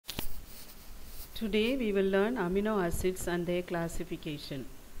Today we will learn amino acids and their classification.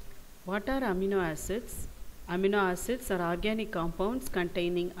 What are amino acids? Amino acids are organic compounds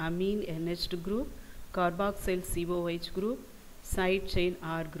containing amine NH group, carboxyl COH group, side chain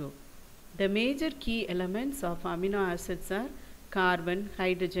R group. The major key elements of amino acids are carbon,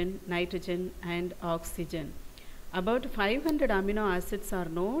 hydrogen, nitrogen and oxygen. About 500 amino acids are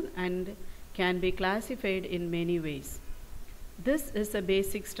known and can be classified in many ways. This is the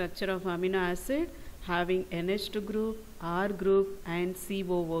basic structure of amino acid having NH2 group, R group and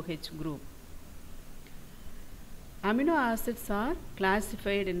COOH group. Amino acids are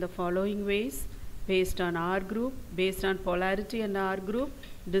classified in the following ways: based on R group, based on polarity and R group,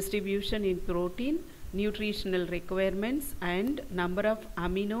 distribution in protein, nutritional requirements and number of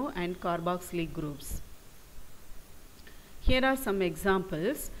amino and carboxylic groups. Here are some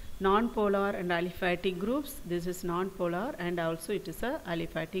examples. Non-polar and aliphatic groups. This is non-polar and also it is a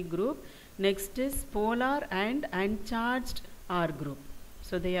aliphatic group. Next is polar and uncharged R group.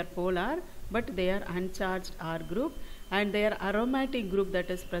 So they are polar but they are uncharged R group, and they are aromatic group that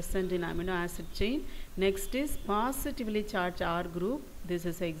is present in amino acid chain. Next is positively charged R group. This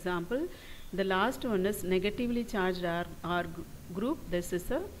is an example. The last one is negatively charged R group. This is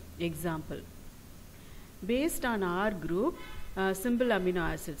an example. Based on R group, simple amino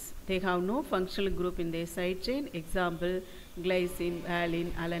acids. They have no functional group in their side chain. Example, glycine,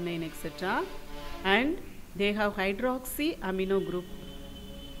 valine, alanine, etc. And they have hydroxy amino group.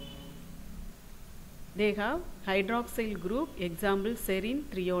 They have hydroxyl group. Example, serine,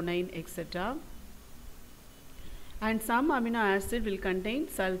 threonine, etc. And some amino acid will contain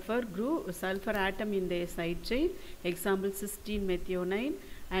sulfur group, sulfur atom in their side chain. Example, cysteine, methionine.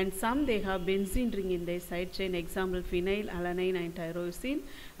 And some they have benzene ring in their side chain. Example, phenyl, alanine and tyrosine.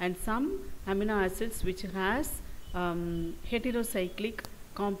 And some amino acids which has heterocyclic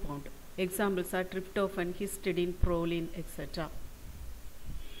compound. Examples are tryptophan, histidine, proline, etc.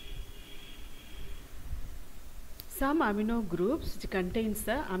 Some amino groups which contains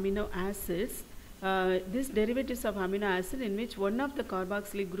the amino acids. These derivatives of amino acid in which one of the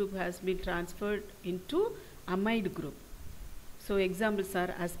carboxylic group has been transferred into amide group. So examples are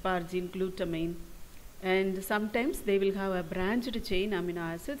asparagine, glutamine, and sometimes they will have a branched chain amino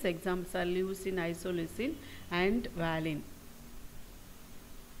acids. Examples are leucine, isoleucine and valine.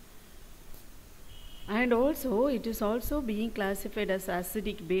 And also it is also being classified as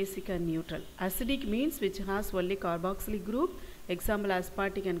acidic, basic and neutral. Acidic means which has only carboxylic group. Example,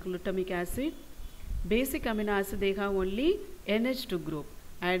 aspartic and glutamic acid. Basic amino acid they have only NH2 group,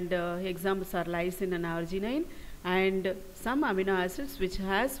 and examples are lysine and arginine. And some amino acids which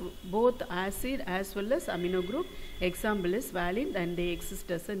has both acid as well as amino group. Example is valine, and they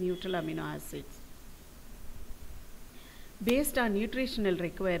exist as a neutral amino acids. Based on nutritional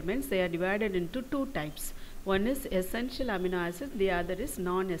requirements, they are divided into two types. One is essential amino acids, the other is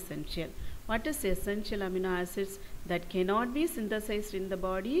non-essential. What is essential amino acids? That cannot be synthesized in the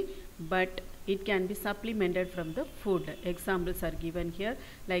body, but it can be supplemented from the food. Examples are given here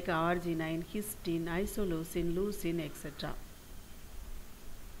like arginine, histine, isoleucine, leucine, etc.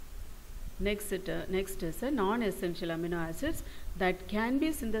 Next is a non-essential amino acids that can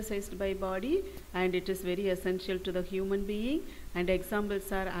be synthesized by body, and it is very essential to the human being. And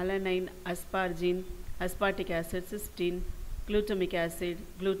examples are alanine, asparagine, aspartic acid, cysteine, glutamic acid,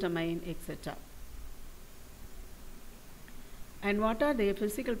 glutamine, etc. And what are their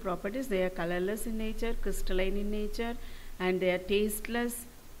physical properties? They are colorless in nature, crystalline in nature, and they are tasteless.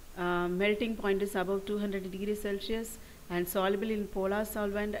 Melting point is above 200 degrees Celsius, and soluble in polar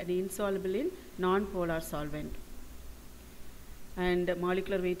solvent and insoluble in non-polar solvent. And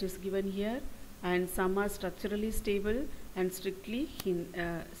molecular weight is given here, and some are structurally stable and strictly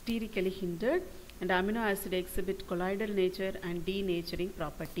sterically hindered, and amino acid exhibit colloidal nature and denaturing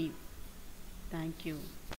property. Thank you.